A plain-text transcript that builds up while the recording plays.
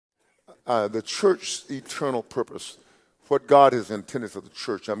The church's eternal purpose, what God has intended for the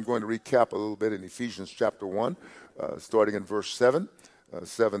church. I'm going to recap a little bit in Ephesians chapter 1, starting in verse 7,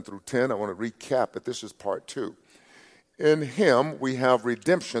 7 through 10. I want to recap, but this is part 2. In him we have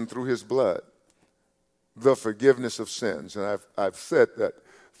redemption through his blood, the forgiveness of sins. And I've said that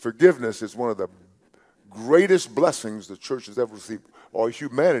forgiveness is one of the greatest blessings the church has ever received, or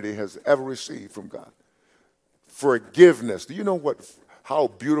humanity has ever received from God. Forgiveness. Do you know how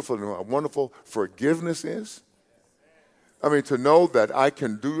beautiful and how wonderful forgiveness is? I mean, to know that I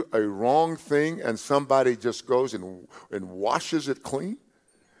can do a wrong thing and somebody just goes and washes it clean.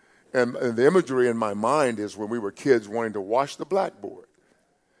 And the imagery in my mind is when we were kids wanting to wash the blackboard.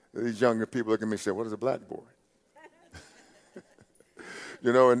 These younger people look at me and say, what is a blackboard?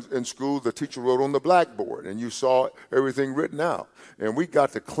 You know, in school, the teacher wrote on the blackboard, and you saw everything written out. And we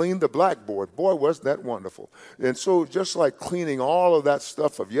got to clean the blackboard. Boy, wasn't that wonderful. And so just like cleaning all of that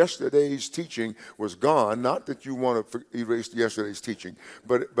stuff of yesterday's teaching was gone, not that you want to erase yesterday's teaching,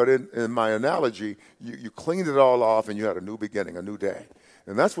 but in my analogy, you cleaned it all off and you had a new beginning, a new day.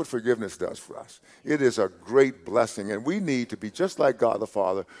 And that's what forgiveness does for us. It is a great blessing, and we need to be just like God the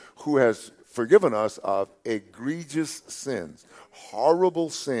Father, who has forgiven us of egregious sins, horrible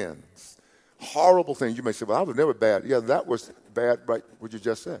sins, horrible things. You may say, well, I was never bad. Yeah, that was bad, right, what you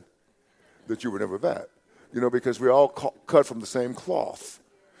just said, that you were never bad. You know, because we're all cut from the same cloth.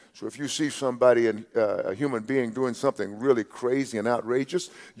 So if you see somebody, a human being, doing something really crazy and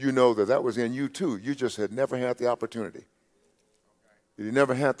outrageous, you know that was in you too. You just had never had the opportunity. You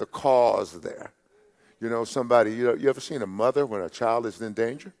never had the cause there. You know, somebody, you ever seen a mother when a child is in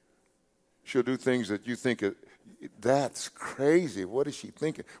danger? She'll do things that you think, that's crazy. What is she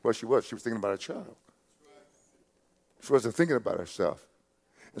thinking? Well, she was thinking about a child. She wasn't thinking about herself.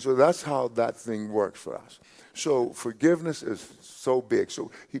 And so that's how that thing works for us. So forgiveness is so big.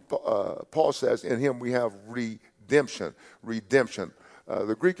 So Paul says, in him we have redemption. Redemption.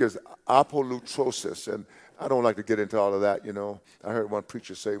 The Greek is apolutrosis, and I don't like to get into all of that, you know. I heard one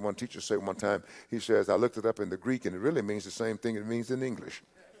teacher say one time, he says, I looked it up in the Greek, and it really means the same thing it means in English.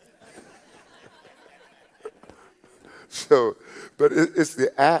 So, but it's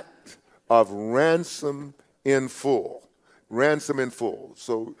the act of ransom in full. Ransom in full.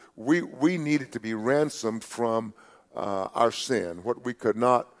 So we needed to be ransomed from our sin, what we could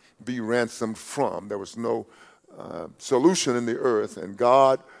not be ransomed from. There was no solution in the earth, and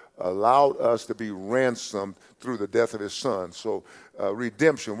God allowed us to be ransomed through the death of his son. So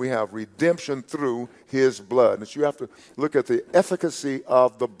redemption, we have redemption through his blood. And so you have to look at the efficacy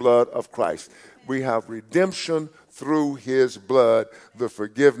of the blood of Christ. We have redemption through his blood, the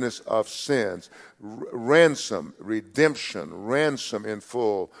forgiveness of sins. Ransom, redemption, ransom in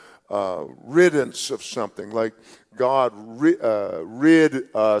full, riddance of something, like God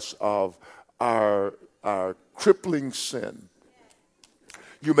rid us of our crippling sin.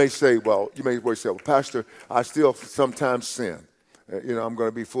 You may say, well, Pastor, I still sometimes sin. You know, I'm going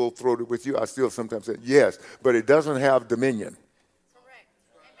to be full-throated with you. I still sometimes sin. Yes, but it doesn't have dominion.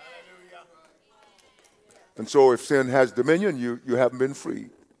 And so if sin has dominion, you haven't been freed.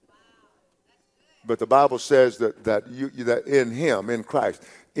 But the Bible says that in him, in Christ,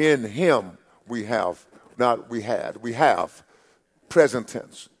 in him we have, we have, present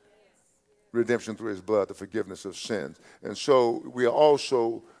tense, redemption through his blood, the forgiveness of sins. And so we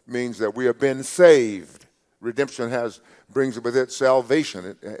also means that we have been saved. Redemption brings with it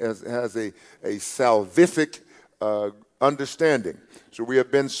salvation. It has a salvific understanding. So we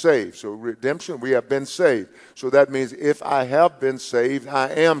have been saved. So redemption, we have been saved. So that means if I have been saved, I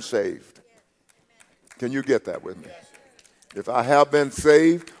am saved. Can you get that with me? If I have been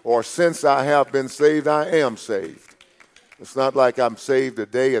saved, or since I have been saved, I am saved. It's not like I'm saved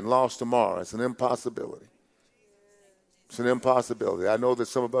today and lost tomorrow. It's an impossibility. It's an impossibility. I know that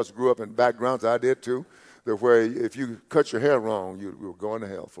some of us grew up in backgrounds, I did too, that where if you cut your hair wrong, you were going to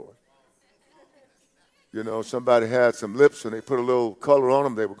hell for it. You know, somebody had some lips and they put a little color on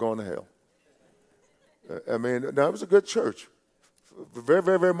them, they were going to hell. I mean, now it was a good church, for the very,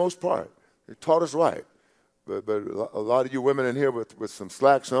 very, very most part. They taught us right. But a lot of you women in here with some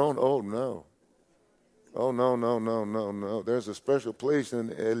slacks on, oh, no. Oh, no, no, no, no, no. There's a special place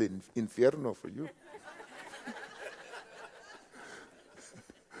in El Infierno for you.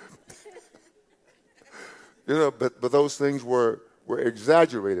 You know, but those things were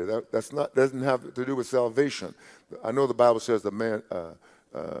exaggerated. Doesn't have to do with salvation. I know the Bible says a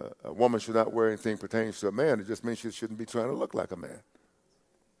woman should not wear anything pertaining to a man. It just means she shouldn't be trying to look like a man.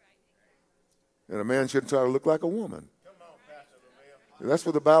 And a man shouldn't try to look like a woman. And that's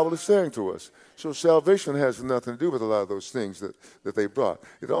what the Bible is saying to us. So salvation has nothing to do with a lot of those things that they brought.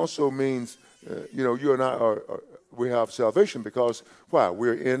 It also means, you and I we have salvation because, why?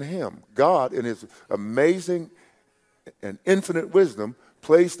 We're in him. God, in his amazing and infinite wisdom,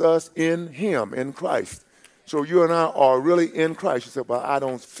 placed us in him, in Christ. So you and I are really in Christ. You say, well, I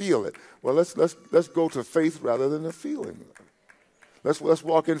don't feel it. Well, let's go to faith rather than the feeling. Let's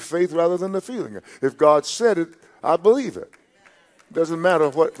walk in faith rather than the feeling. If God said it, I believe it. Doesn't matter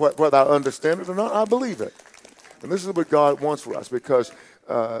whether I understand it or not, I believe it. And this is what God wants for us because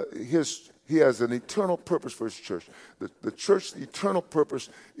he has an eternal purpose for his church. The church's eternal purpose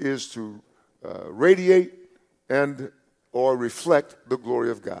is to radiate and or reflect the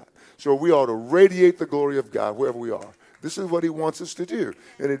glory of God. So we ought to radiate the glory of God wherever we are. This is what he wants us to do.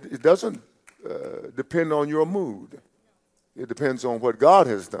 And it doesn't depend on your mood. It depends on what God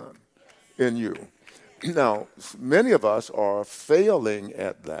has done in you. Now, many of us are failing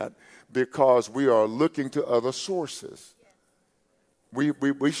at that because we are looking to other sources.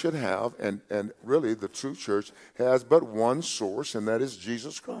 We should have, and really the true church has but one source, and that is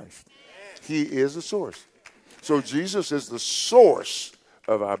Jesus Christ. He is the source. So Jesus is the source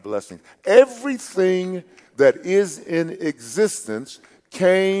of our blessings. Everything that is in existence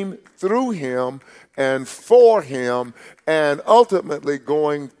came through him and for him and ultimately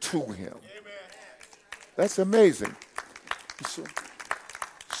going to him. That's amazing.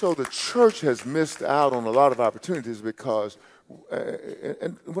 So the church has missed out on a lot of opportunities because,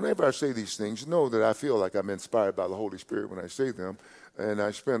 and whenever I say these things, know that I feel like I'm inspired by the Holy Spirit when I say them. And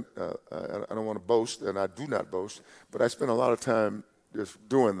I spent, I don't want to boast, and I do not boast, but I spent a lot of time just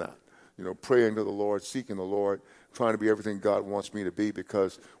doing that, praying to the Lord, seeking the Lord, trying to be everything God wants me to be,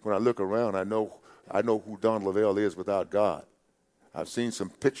 because when I look around, I know who Don Lavelle is without God. I've seen some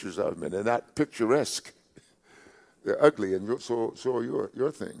pictures of him, and they're not picturesque. They're ugly, and so are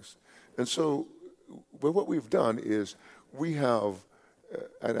your things. And so what we've done is we have,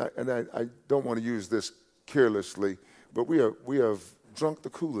 and I don't want to use this carelessly, but we have drunk the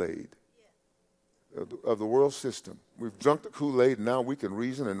Kool-Aid of the world system. We've drunk the Kool-Aid, and now we can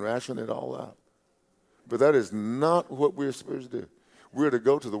reason and ration it all out. But that is not what we're supposed to do. We're to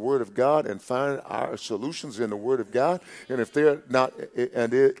go to the Word of God and find our solutions in the Word of God. And if they're not,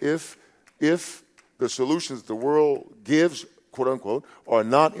 and if the solutions the world gives, quote unquote, are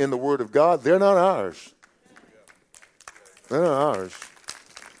not in the Word of God, they're not ours. They're not ours.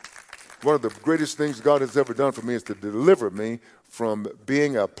 One of the greatest things God has ever done for me is to deliver me from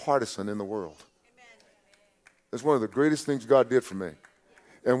being a partisan in the world. That's one of the greatest things God did for me.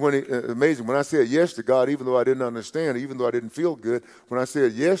 And amazing, when I said yes to God, even though I didn't understand, even though I didn't feel good, when I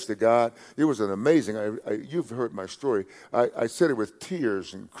said yes to God, it was an amazing, you've heard my story. I said it with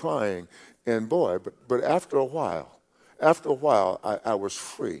tears and crying, and boy, but after a while, I was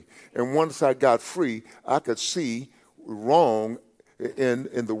free. And once I got free, I could see wrong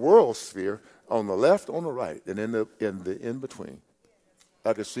in the world sphere, on the left, on the right, and in the in between.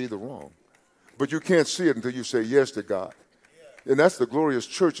 I could see the wrong. But you can't see it until you say yes to God. And that's the glorious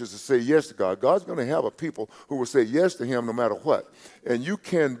church, is to say yes to God. God's going to have a people who will say yes to him no matter what. And you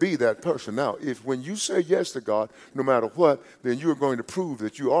can be that person. Now, when you say yes to God no matter what, then you're going to prove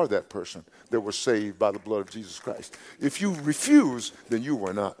that you are that person that was saved by the blood of Jesus Christ. If you refuse, then you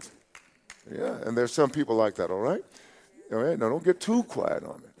were not. Yeah, and there's some people like that, all right? All right, now don't get too quiet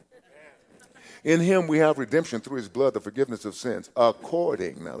on me. In him we have redemption through his blood, the forgiveness of sins,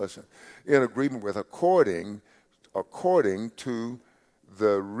 now listen, in agreement with according to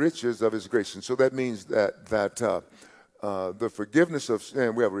the riches of his grace. And so that means that the forgiveness of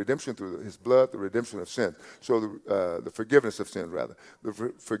sin, we have redemption through his blood, the redemption of sin. So the forgiveness of sins, rather.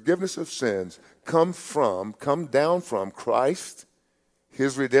 The forgiveness of sins come down from Christ,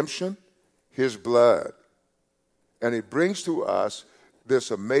 his redemption, his blood. And it brings to us this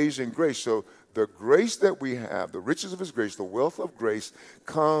amazing grace. So the grace that we have, the riches of his grace, the wealth of grace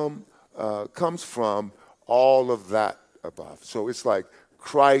comes from all of that above. So it's like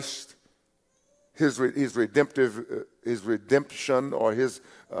Christ, his redemption or his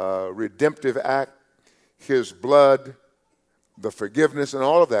redemptive act, his blood, the forgiveness, and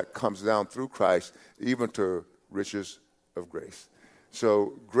all of that comes down through Christ, even to riches of grace.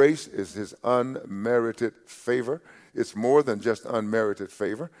 So grace is his unmerited favor. It's more than just unmerited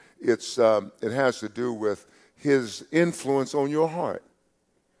favor. It has to do with his influence on your heart.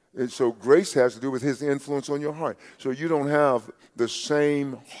 And so grace has to do with his influence on your heart. So you don't have the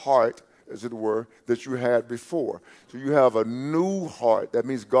same heart, as it were, that you had before. So you have a new heart. That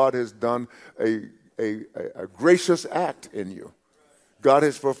means God has done a gracious act in you. God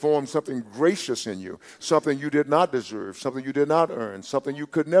has performed something gracious in you, something you did not deserve, something you did not earn, something you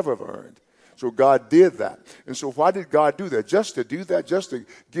could never have earned. So God did that. And so why did God do that? Just to do that? Just to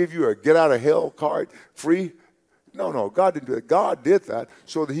give you a get out of hell card free? No, God didn't do that. God did that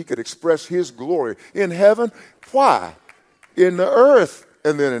so that he could express his glory in heaven. Why? In the earth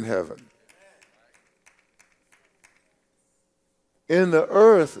and then in heaven. In the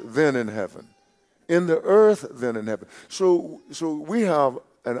earth, then in heaven. In the earth, then in heaven. So we have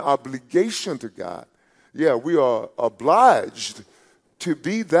an obligation to God. Yeah, we are obliged to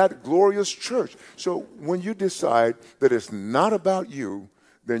be that glorious church. So when you decide that it's not about you,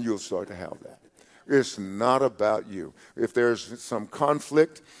 then you'll start to have that. It's not about you. If there's some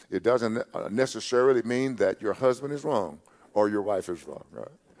conflict, it doesn't necessarily mean that your husband is wrong or your wife is wrong. Right?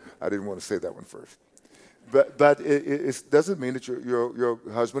 I didn't want to say that one first. But it doesn't mean that your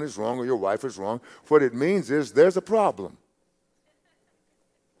husband is wrong or your wife is wrong. What it means is there's a problem.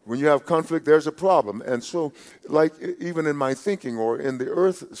 When you have conflict, there's a problem. And so, like even in my thinking or in the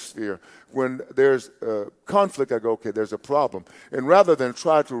earth sphere, when there's conflict, I go, okay, there's a problem. And rather than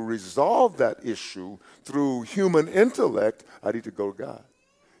try to resolve that issue through human intellect, I need to go to God.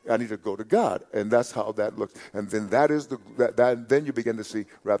 I need to go to God, and that's how that looks. And then then you begin to see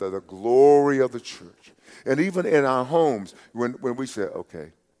rather the glory of the church. And even in our homes, when we say,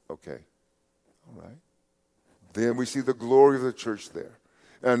 okay, all right, then we see the glory of the church there.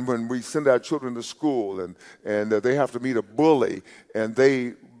 And when we send our children to school and they have to meet a bully, and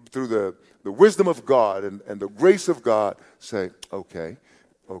they, through the wisdom of God and the grace of God, say, okay,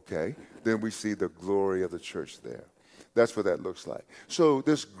 then we see the glory of the church there. That's what that looks like. So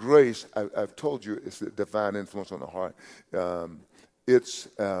this grace, I've told you, it's the divine influence on the heart. And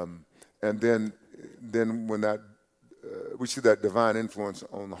then when that we see that divine influence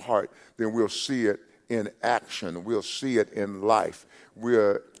on the heart, then we'll see it in action. We'll see it in life.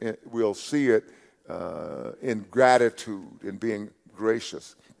 We'll see it in gratitude, in being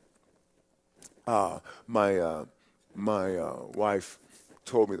gracious. My wife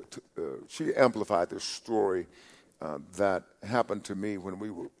told me that she amplified this story that happened to me when we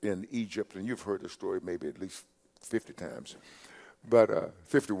were in Egypt, and you've heard the story maybe at least 50 times, but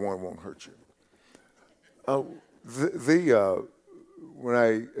 51 won't hurt you. When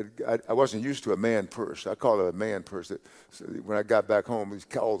I wasn't used to a man purse. I call it a man purse. So when I got back home,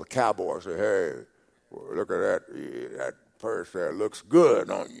 all the cowboys said, "Hey, well, look at that purse there. Looks good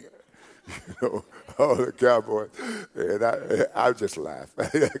on you." You know, all the cowboys. And I just laughed. I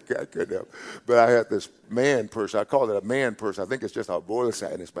couldn't help. But I had this man purse. I call it a man purse. I think it's just a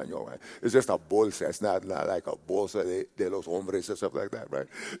bolsa in Espanol. Right? It's just a bolsa. It's not like a bolsa de los hombres or something like that, right?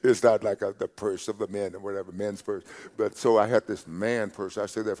 It's not like the purse of the men or whatever, men's purse. But so I had this man purse. I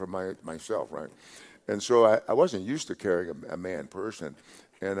say that for myself, right? And so I wasn't used to carrying a man purse.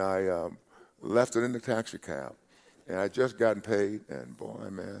 And I left it in the taxi cab. And I just gotten paid. And boy,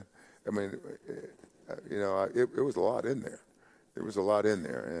 man. I mean, it was a lot in there. It was a lot in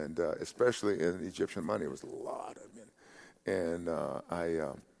there, and especially in Egyptian money, it was a lot of it. And I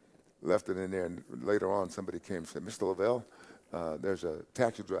left it in there, and later on somebody came and said, "Mr. Lavelle, there's a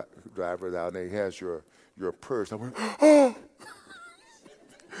taxi driver down there. He has your purse." I went, "Oh!"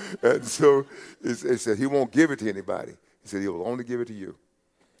 And so he said, "He won't give it to anybody." He said, "He will only give it to you."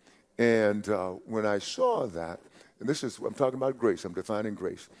 And when I saw that, and I'm talking about grace. I'm defining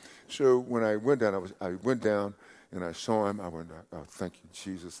grace. So when I went down, I went down and I saw him. I went, "Oh, thank you,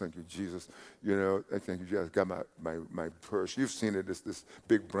 Jesus. Thank you, Jesus. You know, I thank you, Jesus. I got my purse. You've seen it. It's this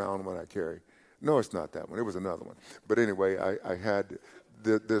big brown one I carry." No, it's not that one. It was another one. But anyway, I had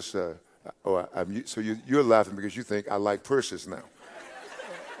this. So you're laughing because you think I like purses now.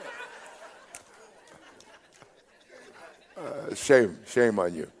 Shame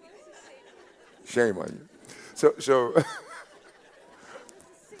on you. Shame on you. So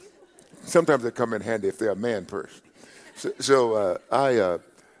sometimes they come in handy if they're a man purse. So I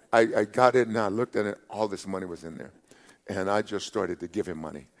got it and I looked at it. All this money was in there, and I just started to give him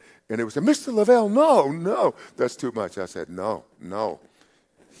money. And it was, "Mr. Lavelle, no, that's too much." I said, "No."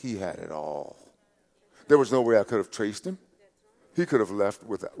 He had it all. There was no way I could have traced him. He could have left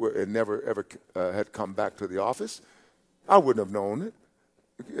and never ever had come back to the office. I wouldn't have known it.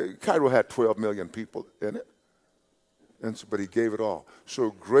 Cairo had 12 million people in it. But he gave it all.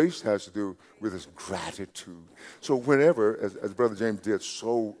 So grace has to do with his gratitude. So whenever, as Brother James did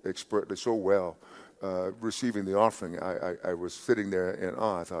so expertly, so well, receiving the offering, I was sitting there in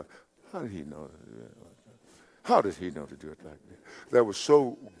awe. I thought, how did he know? How did he know to do it like that? That was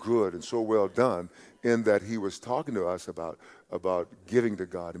so good and so well done in that he was talking to us about giving to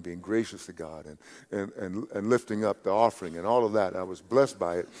God and being gracious to God and lifting up the offering and all of that. I was blessed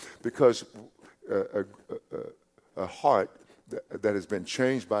by it because a heart that has been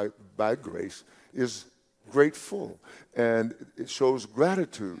changed by grace is grateful, and it shows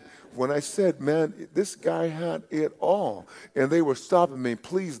gratitude. When I said, man, this guy had it all, and they were stopping me,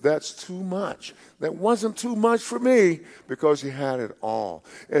 please, that's too much. That wasn't too much for me because he had it all.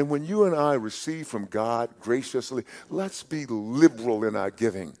 And when you and I receive from God graciously, let's be liberal in our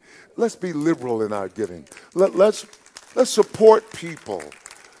giving. Let's be liberal in our giving. Let's support people.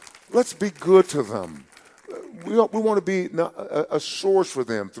 Let's be good to them. We want to be a source for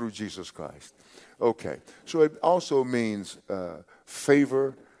them through Jesus Christ. Okay, so it also means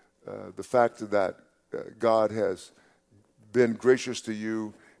favor, the fact that God has been gracious to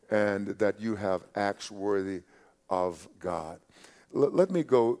you and that you have acts worthy of God. Let me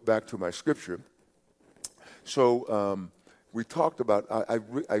go back to my scripture. So we talked about,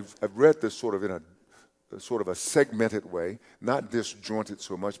 I've read this sort of in a segmented way, not disjointed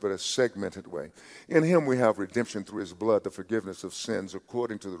so much, but a segmented way. In him we have redemption through his blood, the forgiveness of sins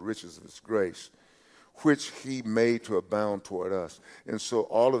according to the riches of his grace, which he made to abound toward us. And so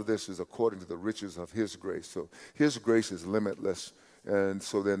all of this is according to the riches of his grace. So his grace is limitless. And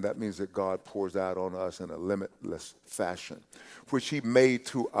so then that means that God pours out on us in a limitless fashion, which he made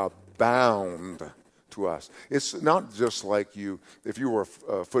to abound to us. It's not just like you, if you were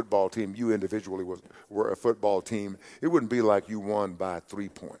a football team, you individually were a football team, it wouldn't be like you won by 3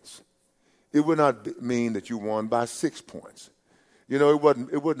 points. It would not mean that you won by 6 points. You know,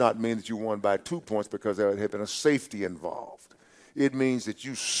 it would not mean that you won by 2 points because there had been a safety involved. It means that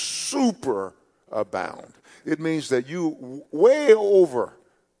you super abound. It means that you way over,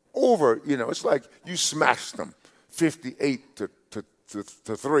 you know, it's like you smashed them 58 to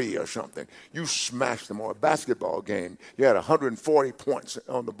 3 or something. You smashed them on a basketball game. You had 140 points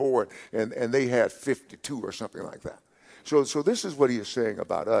on the board, and they had 52 or something like that. So this is what he is saying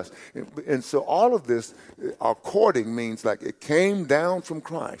about us. And so all of this, according, means like it came down from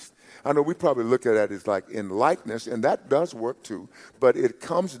Christ. I know we probably look at it as like in likeness, and that does work too, but it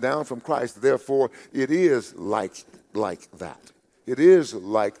comes down from Christ. Therefore, it is like that. It is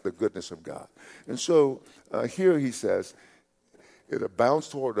like the goodness of God. And so here he says, it abounds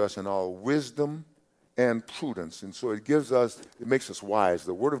toward us in all wisdom and prudence. And so it makes us wise.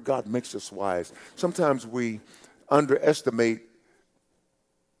 The Word of God makes us wise. Sometimes we underestimate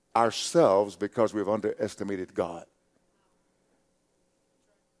ourselves because we've underestimated God.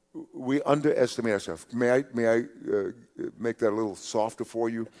 We underestimate ourselves. May I make that a little softer for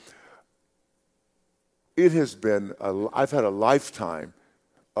you? It has been, I've had a lifetime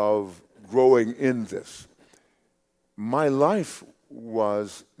of growing in this. My life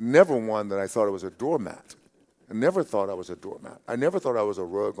was never one that I thought it was a doormat. I never thought I was a doormat. I never thought I was a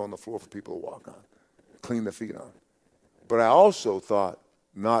rug on the floor for people to walk on, clean their feet on. But I also thought,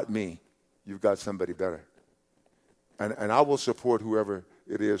 not me. You've got somebody better. And I will support whoever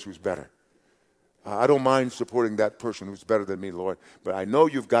it is who's better. I don't mind supporting that person who's better than me, Lord, but I know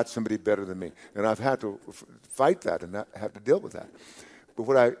you've got somebody better than me. And I've had to fight that and have to deal with that.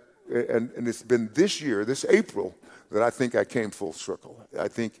 But and it's been this year, this April, that I think I came full circle. I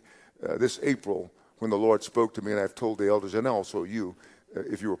think this April, when the Lord spoke to me, and I've told the elders, and also you,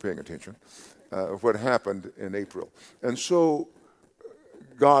 if you were paying attention, what happened in April. And so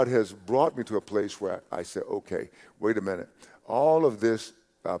God has brought me to a place where I said, okay, wait a minute. All of this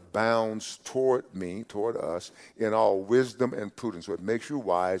bounds toward us, in all wisdom and prudence. So it makes you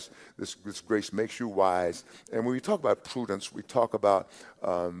wise. This grace makes you wise. And when we talk about prudence, we talk about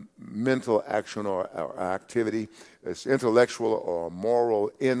mental action or activity. It's intellectual or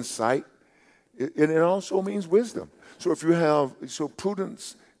moral insight. And it also means wisdom. So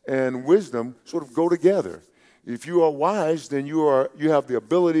prudence and wisdom sort of go together. If you are wise, then you have the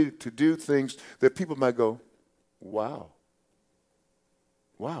ability to do things that people might go, wow,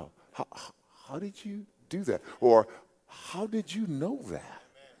 how did you do that? Or how did you know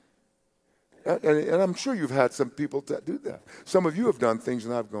that? And I'm sure you've had some people that do that. Some of you have done things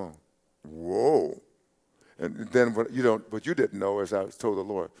and I've gone, whoa. And then what you didn't know, as I told the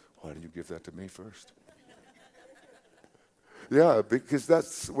Lord, why didn't you give that to me first? Yeah, because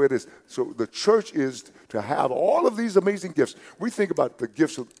that's where it is. So the church is to have all of these amazing gifts. We think about the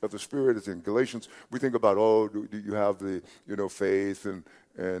gifts of the Spirit as in Galatians. We think about, do you have the faith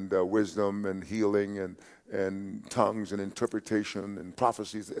and wisdom and healing and tongues and interpretation and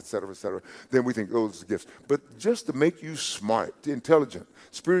prophecies, et cetera, et cetera. Then we think those are gifts. But just to make you smart, intelligent,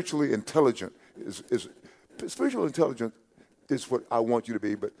 spiritually intelligent is spiritual intelligence is what I want you to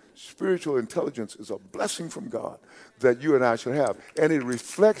be, but spiritual intelligence is a blessing from God that you and I should have, and it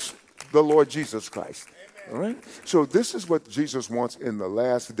reflects the Lord Jesus Christ. All right? So this is what Jesus wants in the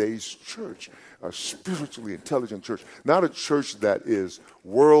last days church, a spiritually intelligent church, not a church that is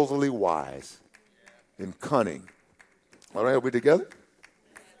worldly wise and cunning. All right, are we together?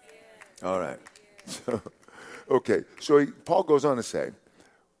 All right. So, okay, so Paul goes on to say,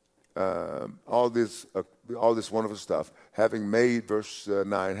 all this wonderful stuff, having made, verse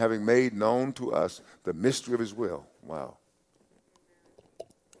 9, having made known to us the mystery of his will. Wow.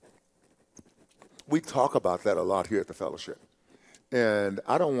 We talk about that a lot here at the fellowship. And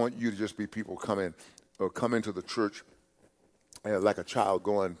I don't want you to just be people come into the church like a child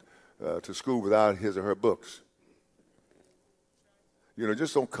going to school without his or her books. You know,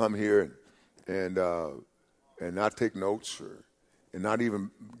 just don't come here and not take notes and not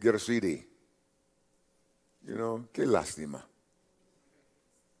even get a CD. You know, que lástima.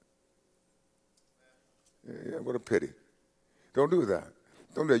 Yeah, what a pity. Don't do that.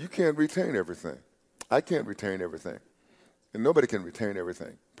 Don't do that. You can't retain everything. I can't retain everything. And nobody can retain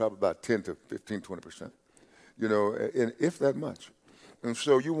everything. Probably about 10 to 15, 20%. You know, and if that much. And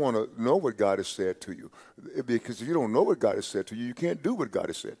so you want to know what God has said to you. Because if you don't know what God has said to you, you can't do what God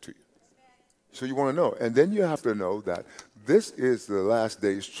has said to you. So you want to know. And then you have to know that this is the last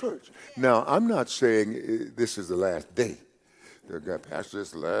day's church. Now, I'm not saying this is the last day. Pastor,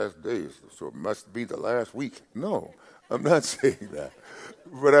 it's the last day, so it must be the last week. No, I'm not saying that.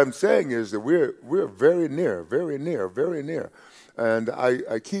 What I'm saying is that we're very near, very near, very near. And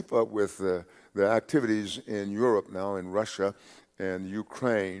I keep up with the activities in Europe now, in Russia and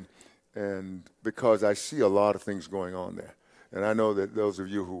Ukraine, and because I see a lot of things going on there. And I know that those of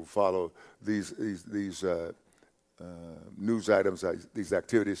you who follow these news items, these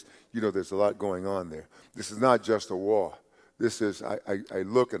activities, you know there's a lot going on there. This is not just a war. This is, I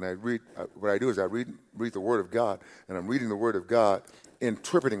look and I read, what I do is I read the Word of God, and I'm reading the Word of God,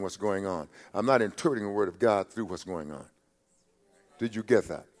 interpreting what's going on. I'm not interpreting the Word of God through what's going on. Did you get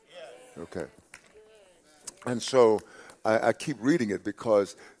that? Okay. And so I keep reading it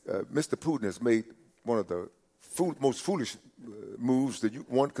because Mr. Putin has made one of the most foolish moves that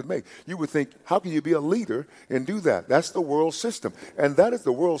one could make. You would think, how can you be a leader and do that? That's the world system. And that is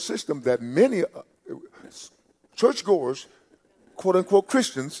the world system that many churchgoers, quote-unquote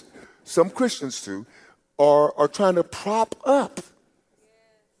Christians, some Christians too, are trying to prop up.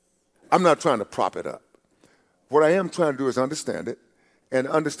 I'm not trying to prop it up. What I am trying to do is understand it and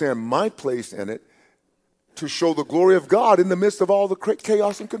understand my place in it to show the glory of God in the midst of all the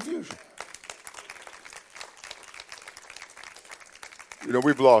chaos and confusion. You know,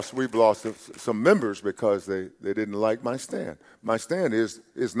 we've lost some members because they didn't like my stand. My stand is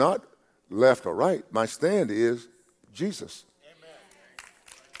not left or right. My stand is Jesus.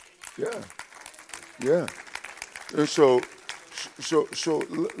 Amen. Yeah. And so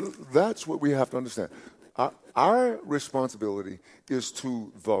that's what we have to understand. Our responsibility is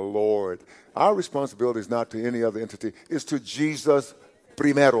to the Lord. Our responsibility is not to any other entity. It's to Jesus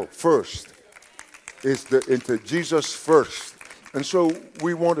primero, first. It's into Jesus first. And so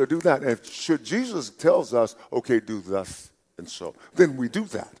we want to do that. And should Jesus tells us, okay, do thus and so, then we do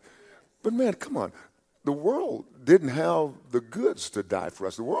that. But man, come on. The world didn't have the goods to die for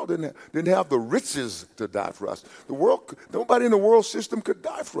us. The world didn't have the riches to die for us. Nobody in the world system could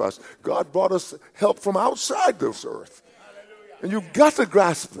die for us. God brought us help from outside this earth. And you've got to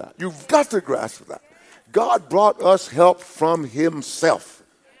grasp that. You've got to grasp that. God brought us help from himself,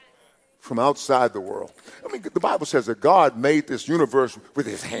 from outside the world. I mean, the Bible says that God made this universe with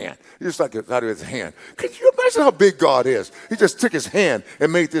his hand. Just like out of his hand. Can you imagine how big God is? He just took his hand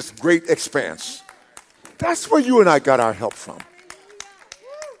and made this great expanse. That's where you and I got our help from.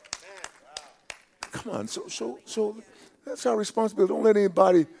 Come on, so that's our responsibility. Don't let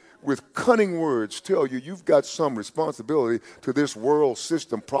anybody with cunning words tell you you've got some responsibility to this world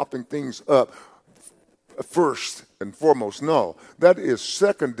system propping things up first and foremost. No, that is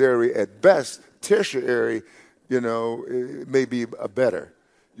secondary at best, tertiary, it may be a better.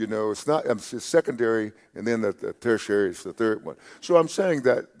 It's not, it's secondary, and then the tertiary is the third one. So I'm saying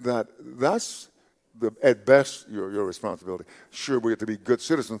that's at best your responsibility. Sure, we have to be good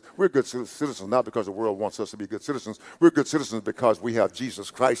citizens. We're good citizens not because the world wants us to be good citizens. We're good citizens because we have Jesus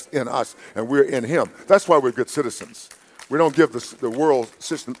Christ in us and we're in him. That's why we're good citizens. We don't give the world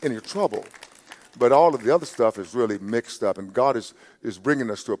system any trouble. But all of the other stuff is really mixed up, and God is bringing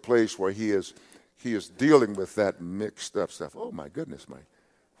us to a place where he is dealing with that mixed up stuff. Oh my goodness, Mike,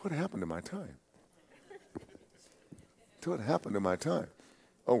 what happened to my time? What happened to my time?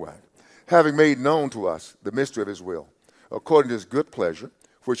 Oh, right. having made known to us the mystery of his will, according to his good pleasure,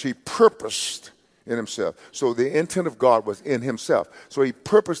 which he purposed in himself. So the intent of God was in himself. So he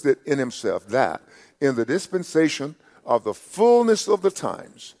purposed it in himself, that in the dispensation of the fullness of the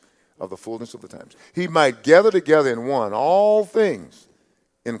times, he might gather together in one all things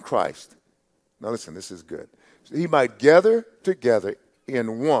in Christ. Now listen, this is good. So he might gather together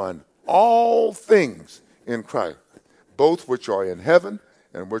in one all things in Christ, both which are in heaven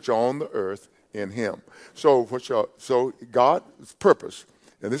and which are on the earth in him. So God's purpose,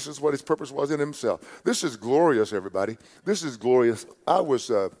 and this is what his purpose was in himself. This is glorious, everybody. This is glorious. I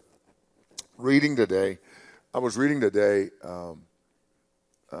was reading today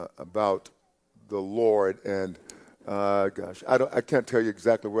about the Lord, and I can't tell you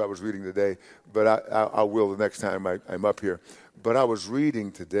exactly where I was reading today, but I will the next time I'm up here. But I was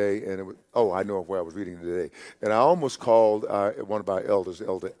reading today, and I know where I was reading today. And I almost called one of our elders,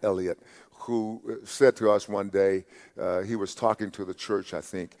 Elder Elliott, who said to us one day, he was talking to the church, I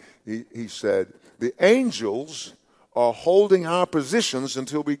think. He said, the angels are holding our positions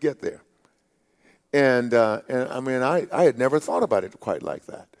until we get there. And I mean, I had never thought about it quite like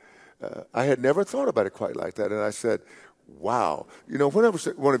that. And I said, wow. You know, whenever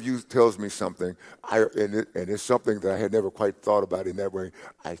one of you tells me something, and it's something that I had never quite thought about in that way,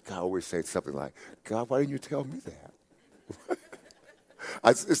 I always say something like, God, why didn't you tell me that?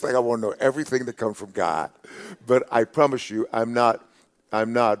 It's like I want to know everything that comes from God. But I promise you, I'm not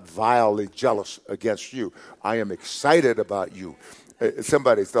vilely jealous against you. I am excited about you.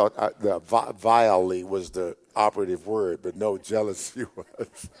 Somebody thought the vilely was the operative word, but no, jealousy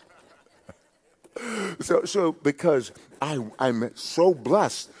was. So because I'm so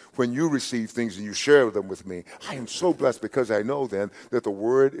blessed when you receive things and you share them with me. I am so blessed because I know then that the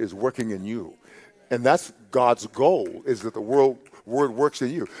word is working in you. And that's God's goal, is that the word works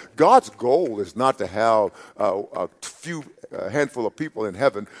in you. God's goal is not to have a handful of people in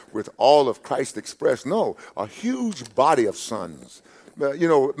heaven with all of Christ expressed. No, a huge body of sons.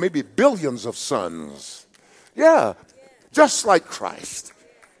 Maybe billions of sons. Yeah, just like Christ.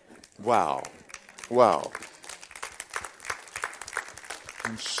 Wow.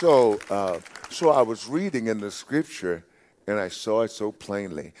 And so I was reading in the scripture, and I saw it so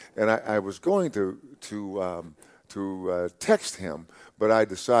plainly. And I was going to text him, but I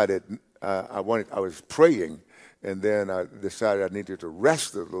decided I was praying, and then I decided I needed to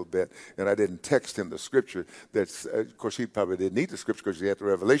rest a little bit, and I didn't text him the scripture. Of course, he probably didn't need the scripture because he had the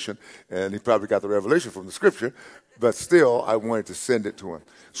revelation, and he probably got the revelation from the scripture, but still, I wanted to send it to him.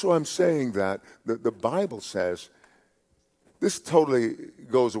 So I'm saying that the Bible says, this totally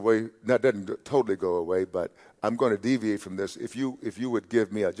goes away, doesn't totally go away, but I'm going to deviate from this. If you would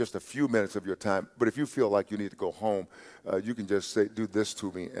give me just a few minutes of your time, but if you feel like you need to go home, you can just do this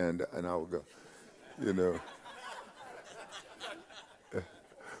to me, and I will go,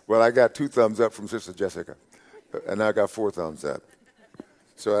 Well, I got 2 thumbs up from Sister Jessica, and I got 4 thumbs up.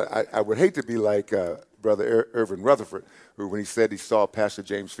 So I would hate to be like Brother Irvin Rutherford, who, when he said he saw Pastor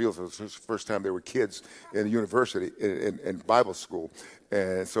James Fields, it was his first time they were kids in university, in Bible school.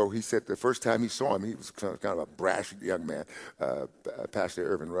 And so he said the first time he saw him, he was kind of a brash young man, Pastor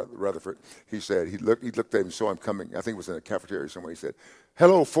Irvin Rutherford. He said he looked at him and saw him coming. I think it was in a cafeteria somewhere. He said,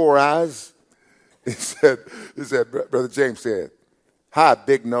 "Hello, Four Eyes." He said, Brother James said, "Hi,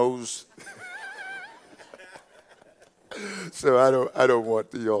 Big Nose." So I don't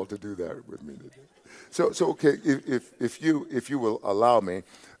want y'all to do that with me today. So okay, if you will allow me,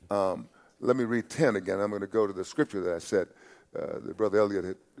 let me read 10 again. I'm going to go to the scripture that I said that Brother Elliott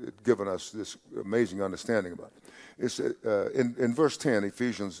had given us this amazing understanding about. It's in verse 10,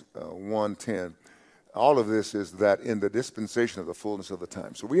 Ephesians 1:10. All of this is that in the dispensation of the fullness of the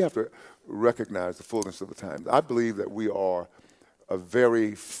time. So we have to recognize the fullness of the time. I believe that we are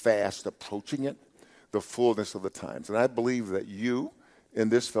very fast approaching it, the fullness of the times. And I believe that you in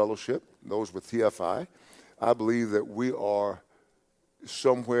this fellowship, those with TFI, I believe that we are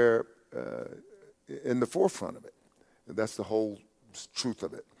somewhere in the forefront of it. And that's the whole truth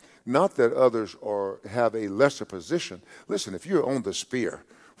of it. Not that others have a lesser position. Listen, if you're on the spear,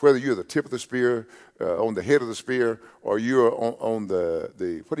 whether you're the tip of the spear, on the head of the spear, or you're on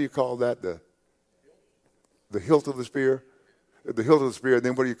the what do you call that? The hilt of the spear? The hilt of the spear, and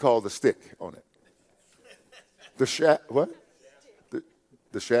then what do you call the stick on it? The shaft, what?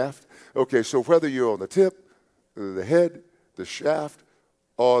 The shaft? Okay, so whether you're on the tip, the head, the shaft,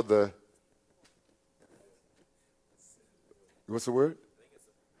 or what's the word?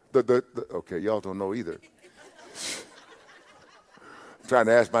 Okay, y'all don't know either. I'm trying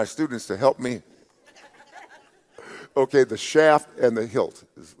to ask my students to help me. Okay, the shaft and the hilt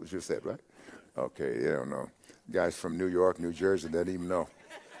is what you said, right? Okay, you don't know. Guys from New York, New Jersey, didn't even know.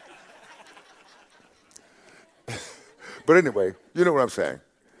 But anyway, you know what I'm saying.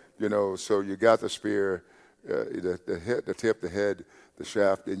 So you got the spear, the tip, the head, the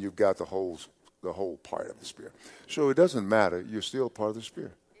shaft, and you've got the whole part of the spear. So it doesn't matter. You're still part of the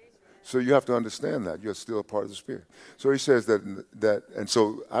spear. So you have to understand that you're still a part of the spear. So he says that, and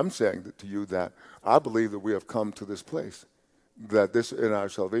so I'm saying to you that I believe that we have come to this place, that this in our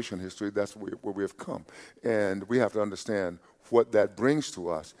salvation history, that's where we have come, and we have to understand what that brings to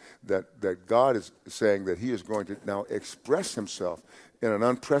us. That God is saying that He is going to now express Himself in an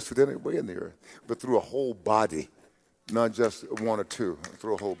unprecedented way in the earth, but through a whole body, not just one or two,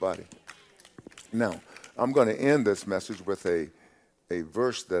 through a whole body. Now, I'm going to end this message with a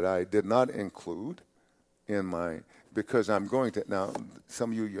verse that I did not include because I'm going to, now,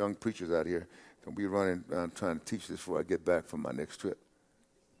 some of you young preachers out here, don't be running around trying to teach this before I get back from my next trip.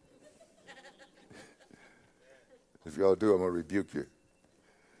 If y'all do, I'm going to rebuke you.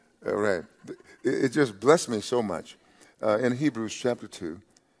 All right. It just blessed me so much. In Hebrews chapter 2,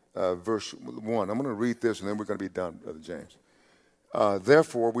 verse 1, I'm going to read this and then we're going to be done, Brother James.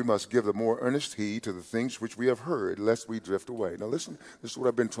 Therefore, we must give the more earnest heed to the things which we have heard, lest we drift away. Now listen, this is what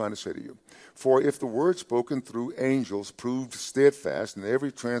I've been trying to say to you. For if the word spoken through angels proved steadfast, and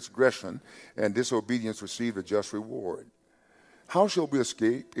every transgression and disobedience received a just reward, how shall we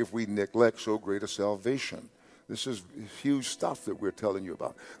escape if we neglect so great a salvation? This is huge stuff that we're telling you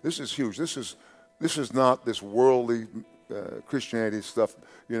about. This is huge. This is not this worldly Christianity stuff,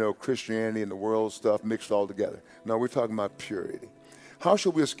 Christianity and the world stuff mixed all together. No, we're talking about purity. How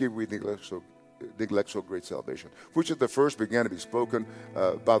shall we escape if we neglect so great salvation? Which at the first began to be spoken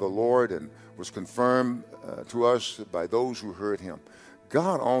by the Lord and was confirmed to us by those who heard Him.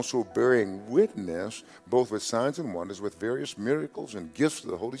 God also bearing witness both with signs and wonders, with various miracles and gifts of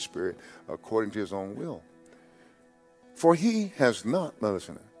the Holy Spirit according to His own will. For He has not, now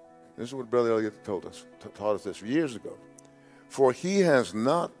listen, this is what Brother Elliott taught us this years ago. For He has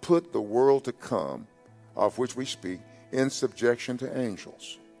not put the world to come, of which we speak, in subjection to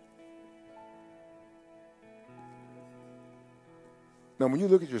angels. Now, when you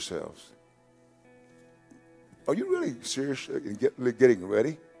look at yourselves, are you really serious in getting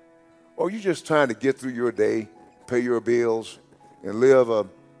ready? Or are you just trying to get through your day, pay your bills, and live a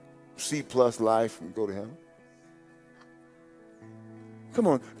C-plus life and go to heaven? Come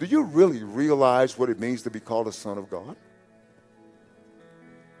on, do you really realize what it means to be called a son of God?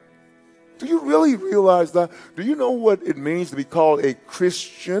 Do you really realize that? Do you know what it means to be called a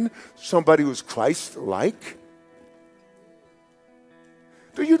Christian, somebody who's Christ-like?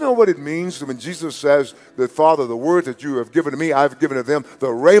 Do you know what it means when Jesus says that, Father, the word that you have given to me, I've given to them, the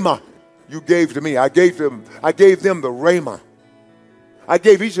rhema you gave to me. I gave them the rhema. I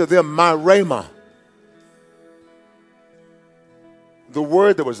gave each of them my rhema. The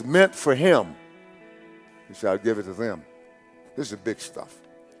word that was meant for him. He said, I'll give it to them. This is big stuff.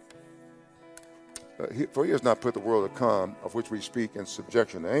 For He has not put the world to come, of which we speak, in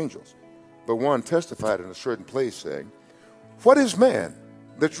subjection to angels. But one testified in a certain place, saying, what is man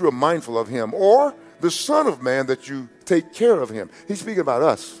that you are mindful of him, or the Son of Man that you take care of him? He's speaking about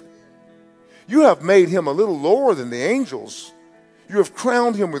us. You have made him a little lower than the angels. You have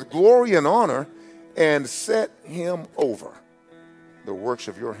crowned him with glory and honor and set him over the works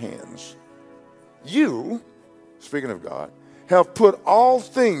of your hands. You, speaking of God, have put all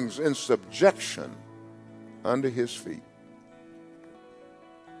things in subjection under his feet.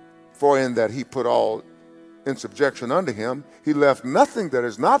 For in that he put all in subjection unto him, he left nothing that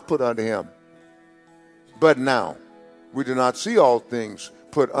is not put unto him. But now we do not see all things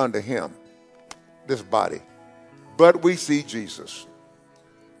put unto him, this body, but we see Jesus,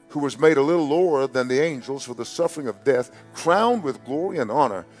 who was made a little lower than the angels for the suffering of death, crowned with glory and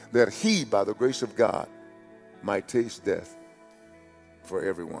honor, that he, by the grace of God, might taste death for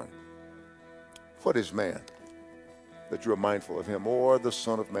everyone. What is man that you are mindful of him, or the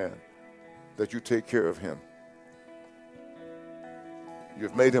Son of Man that you take care of him?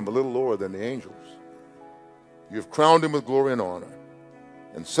 You've made him a little lower than the angels. You've crowned him with glory and honor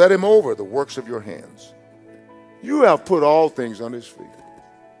and set him over the works of your hands. You have put all things under his feet.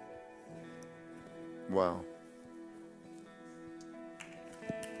 Wow.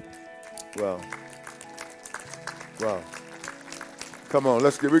 Wow. Wow. Come on,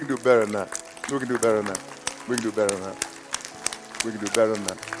 we can do better than that. We can do better than that. We can do better than that. We can do better than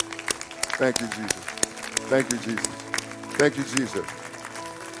that. Thank you, Jesus. Thank you, Jesus. Thank you, Jesus.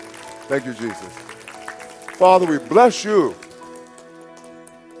 Thank you, Jesus. Father, we bless you.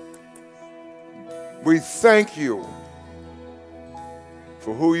 We thank you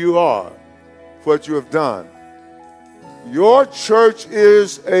for who you are, what you have done. Your church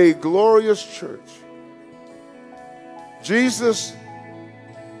is a glorious church. Jesus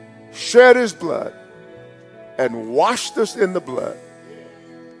shed his blood and washed us in the blood.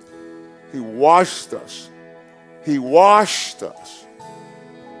 He washed us. He washed us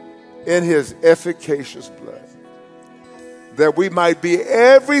in his efficacious blood, that we might be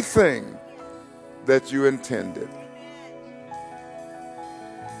everything that you intended.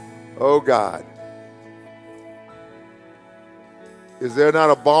 Oh God, is there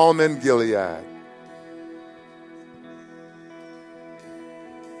not a balm in Gilead?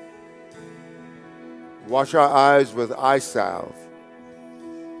 Wash our eyes with eye salve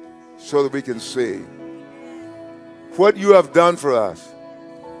so that we can see what you have done for us.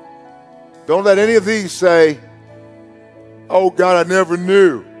 Don't let any of these say, oh God, I never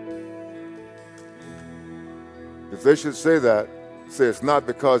knew. If they should say that, say it's not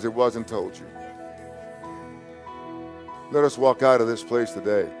because it wasn't told you. Let us walk out of this place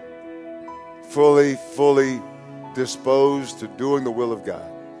today fully disposed to doing the will of God.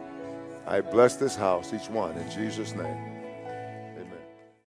 I bless this house, each one, in Jesus' name.